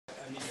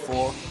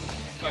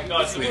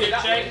3,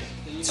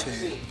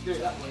 2,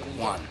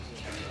 1.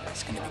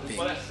 It's gonna be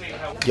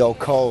big. Yo,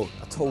 Cole,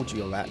 I told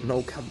you, alright?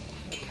 No camera.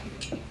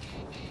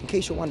 In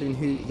case you're wondering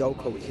who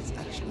Yoko is,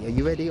 actually, are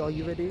you ready? Are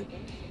you ready?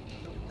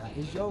 That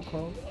is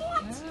Yoko.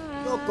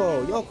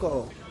 What?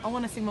 Yoko. I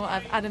want to see more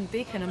of Adam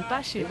Deacon and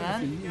Bashy,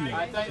 man.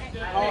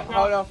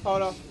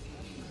 Hold off.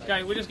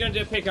 Okay, we're just going to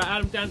do a pick.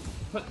 Adam, Dan,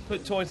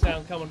 put toys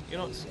down. Come on, you're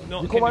not.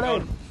 You call my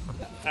name?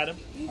 Adam.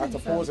 I have to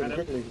pause it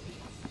quickly.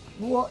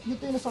 What? You're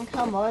doing this on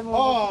camera?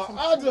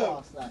 Oh,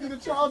 Adam! You did a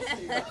chance.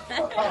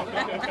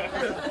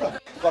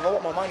 Brother, I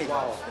want my money.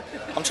 Wow.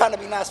 I'm trying to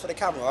be nice for the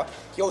camera.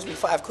 He owes me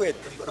 £5. Have you got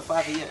the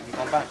 £5 yet? Have you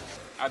gone back?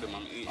 Adam,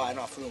 I'm eating. Alright,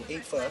 no, for real.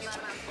 Eat first.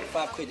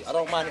 £5. I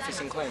don't mind if it's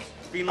in coins.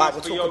 Be nice.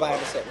 Alright, we'll talk about it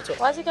in a sec.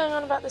 Why is he going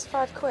on about this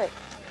 £5?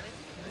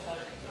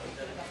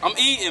 I'm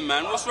eating,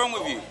 man. What's wrong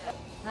with you?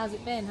 How's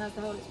it been? How's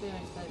the whole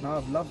experience been? No,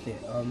 I've loved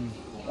it.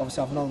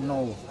 Obviously, I've known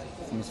Noel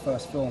from his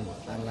first film,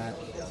 and like,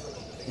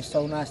 it's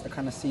so nice to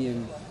kind of see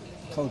him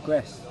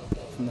progress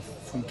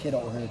from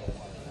kidulthood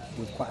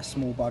with quite a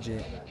small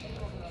budget,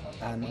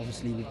 and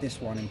obviously with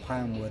this one in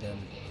Pinewood and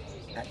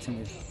acting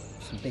with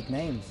some big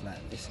names. Like,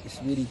 it's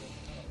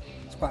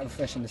quite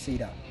refreshing to see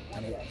that,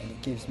 and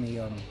it gives me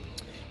a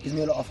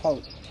lot of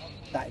hope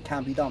that it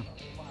can be done.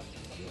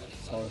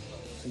 So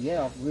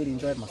yeah, I've really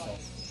enjoyed myself.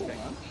 Okay.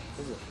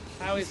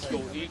 How is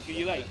school? Are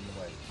you late?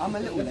 I'm a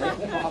little late,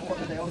 but I've got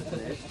the day off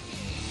today.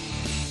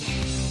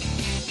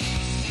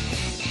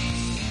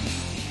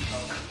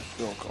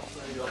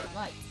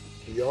 Right.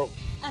 Yo.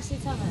 Ashley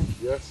Thomas.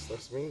 Yes,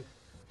 that's me.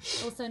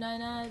 Also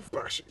known as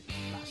Bashy.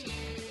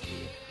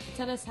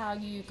 Tell us how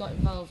you got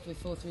involved with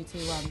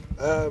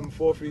 4321.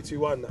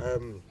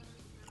 4321.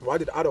 Well, I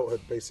did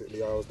adulthood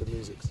basically. I was the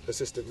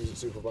assistant music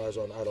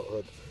supervisor on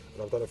adulthood,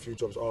 and I've done a few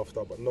jobs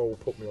after. But Noel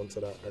put me onto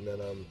that, and then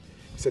he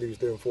said he was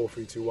doing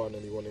 4321,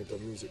 and he wanted a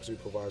music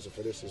supervisor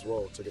for this as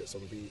well to get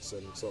some beats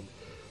and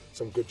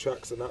some good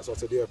tracks and that. So I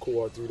said, yeah,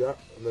 cool, I'll do that.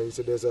 And then he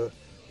said, there's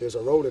a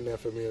role in there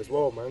for me as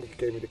well, man. He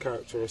gave me the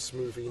character, a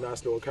smoothie,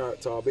 nice little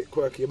character, a bit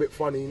quirky, a bit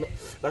funny,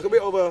 like a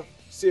bit of a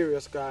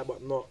serious guy,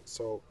 but not.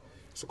 So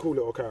it's a cool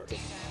little character.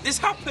 This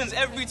happens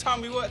every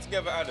time we work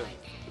together, Adam.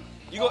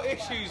 You got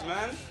issues,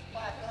 man.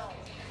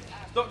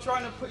 Stop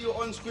trying to put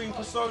your on-screen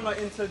persona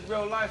into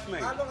real life,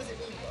 mate. How long has it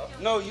been,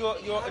 No, bro?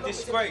 you're a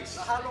disgrace.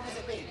 How long has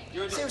it been?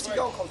 You're a Seriously,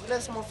 disgrace. Yoko, you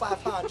lend someone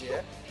 £5,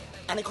 yeah?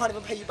 And they can't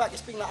even pay you back.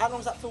 It's been like, how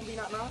long's that film been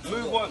out now?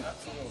 Move on. £5.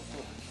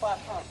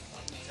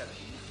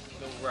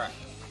 Little rat.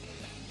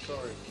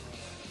 Sorry.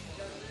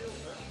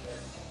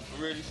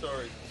 I'm really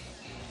sorry.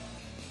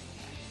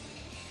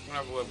 I'm gonna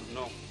have a word with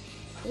Noel.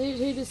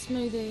 Who does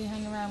Smoothie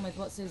hang around with?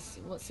 What's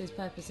his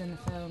purpose in the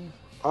film?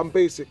 I'm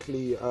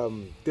basically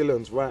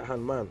Dylan's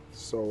right-hand man,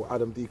 so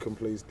Adam Deacon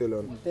plays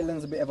Dylan.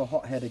 Dylan's a bit of a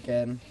hothead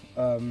again.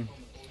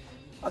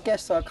 I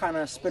guess a kind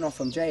of spin-off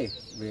from Jay,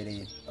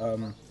 really.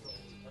 I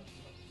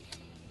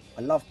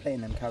love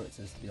playing them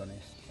characters, to be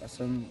honest. I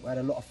had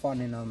a lot of fun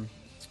in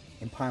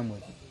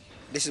Pinewood.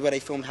 This is where they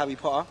filmed Harry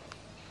Potter.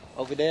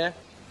 Over there,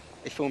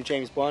 they filmed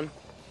James Bond.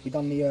 We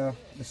done the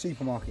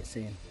supermarket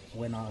scene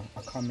when I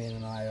come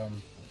in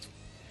and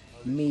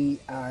me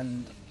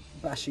and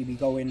Bashy, we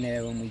go in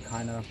there and we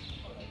kind of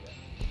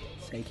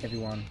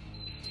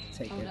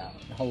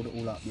hold it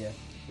all up, yeah.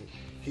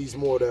 He's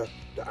more the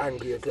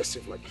angry,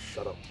 aggressive, like,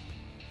 shut up,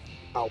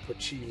 Al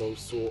Pacino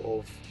sort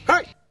of,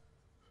 hey!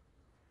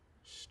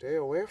 Stay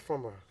away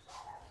from her.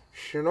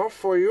 She's not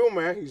for you,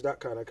 man. He's that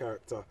kind of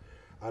character.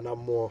 And I'm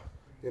more,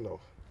 little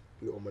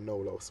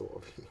Manolo sort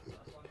of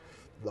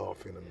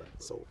laughing and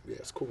that. So yeah,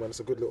 it's cool, man. It's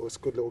good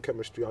little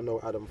chemistry. I know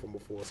Adam from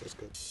before, so it's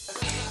good. Is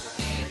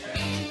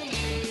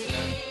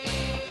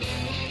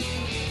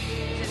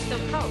it still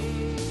cold?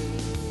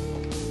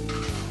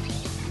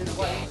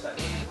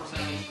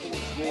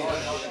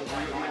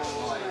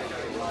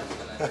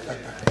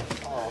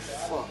 Oh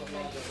fuck.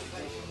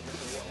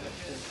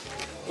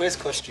 Where's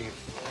costume?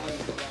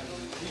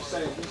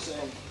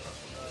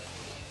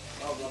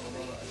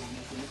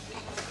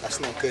 That's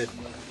not good.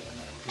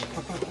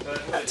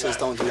 Actors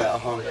don't do that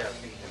at home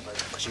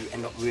because you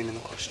end up ruining the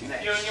costume.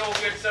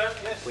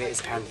 Where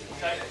is Andy?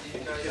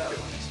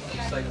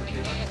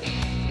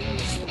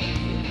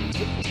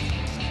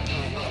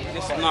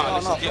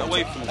 No, get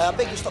away from me. I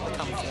beg you stop the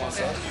camera for one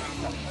sec.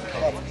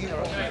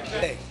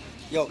 Hey,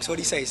 yo, so what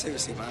do you say?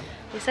 Seriously, man.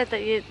 He said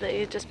that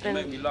you've just been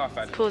You make me laugh,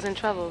 Adam. causing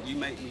trouble. You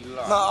make me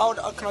laugh. No,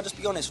 can I just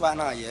be honest right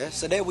now, yeah?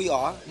 So there we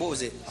are. What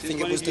was it? I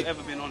think it was Have you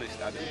ever been honest,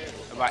 Adam?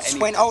 About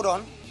anything? Hold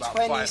on. About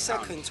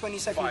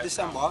 22nd of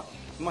December.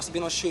 You must have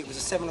been on shoot. It was a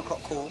 7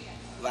 o'clock call,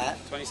 right?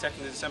 22nd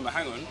of December.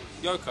 Hang on,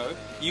 Yoko.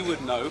 You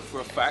would know for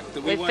a fact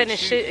that we We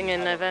finished shooting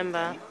in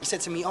November. He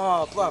said to me,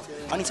 "Oh, bruv,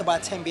 I need to buy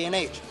 10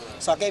 B&H."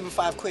 So I gave him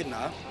 £5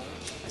 now.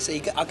 So I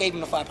gave him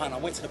the £5. I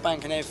went to the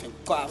bank and everything,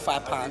 got out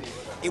 £5.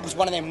 It was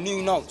one of them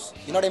new notes.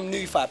 You know them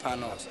new £5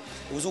 notes?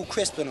 It was all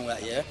crisp and all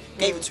that, yeah?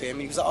 Gave it to him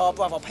and he was like, "Oh,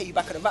 bruv, I'll pay you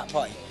back at the VAT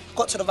party."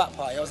 Got to the VAT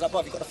party, I was like,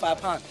 "Bruv, you got the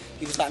 £5?"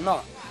 He was like,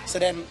 "Nah." So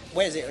then,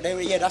 where is it?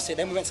 Yeah, that's it.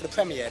 Then we went to the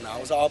premiere now. I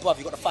was like, oh, bruv,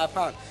 you got the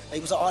 £5. And he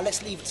was like, oh,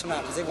 let's leave it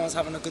tonight because everyone's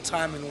having a good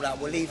time and all that.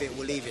 We'll leave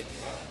it.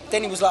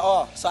 Then he was like,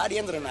 oh, so at the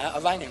end of the night, I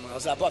rang him and I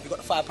was like, bruv, you got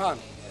the £5?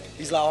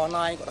 He's like, oh, no,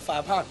 I ain't got the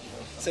 £5.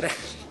 So then,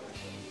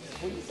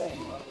 what are you saying,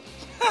 bro?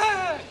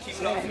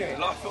 Keep laughing,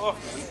 laugh it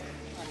off,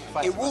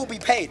 man. It will be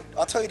paid.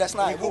 I'll tell you that's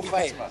now. It will be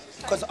paid.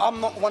 Because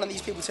I'm not one of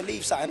these people to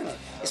leave something, innit?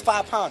 It's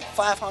 £5.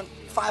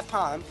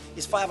 £5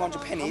 is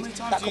 500 pennies.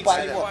 That could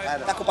buy you what?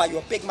 That could buy you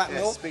a Big Mac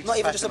meal. Not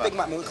even just a Big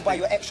Mac meal. It could buy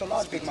you an extra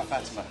large Big Mac.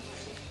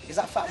 Is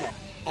that Fatima?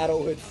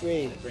 Adulthood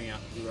free. Bring out.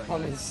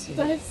 Don't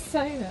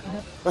say that.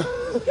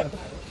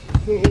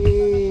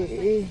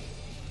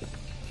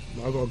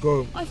 I gotta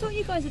go. I thought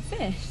you guys had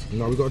finished.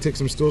 No, we gotta take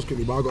some stills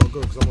quickly, but I gotta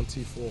go because I'm on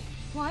T4.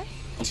 Why?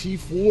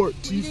 T4. What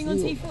are you doing on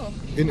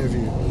T4?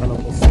 Interview and a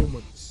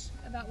performance.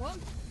 About what?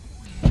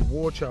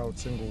 War Child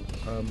single.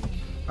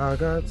 I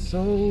got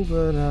soul,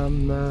 but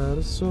I'm not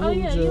a soldier. Oh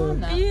yeah, you're on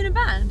that. Are you in a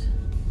band?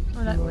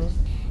 Oh, that was.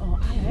 Oh,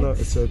 Alex. No,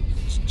 it's a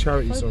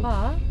charity song.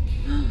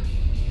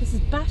 This is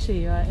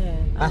Bashy right here.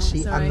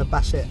 Bashy and the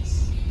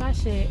Bashettes.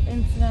 Bashy,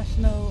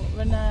 international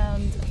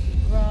renowned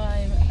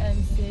grime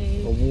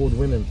MC, Award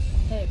winning.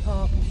 hip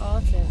hop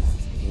artist.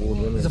 Award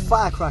winning. He's a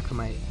firecracker,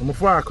 mate. I'm a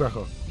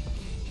firecracker. Do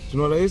you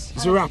know what that is?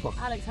 It's a rapper.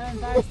 Alex, how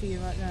embarrassed are you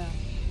right now?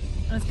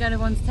 On a scale of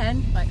 1 to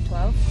 10, like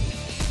 12.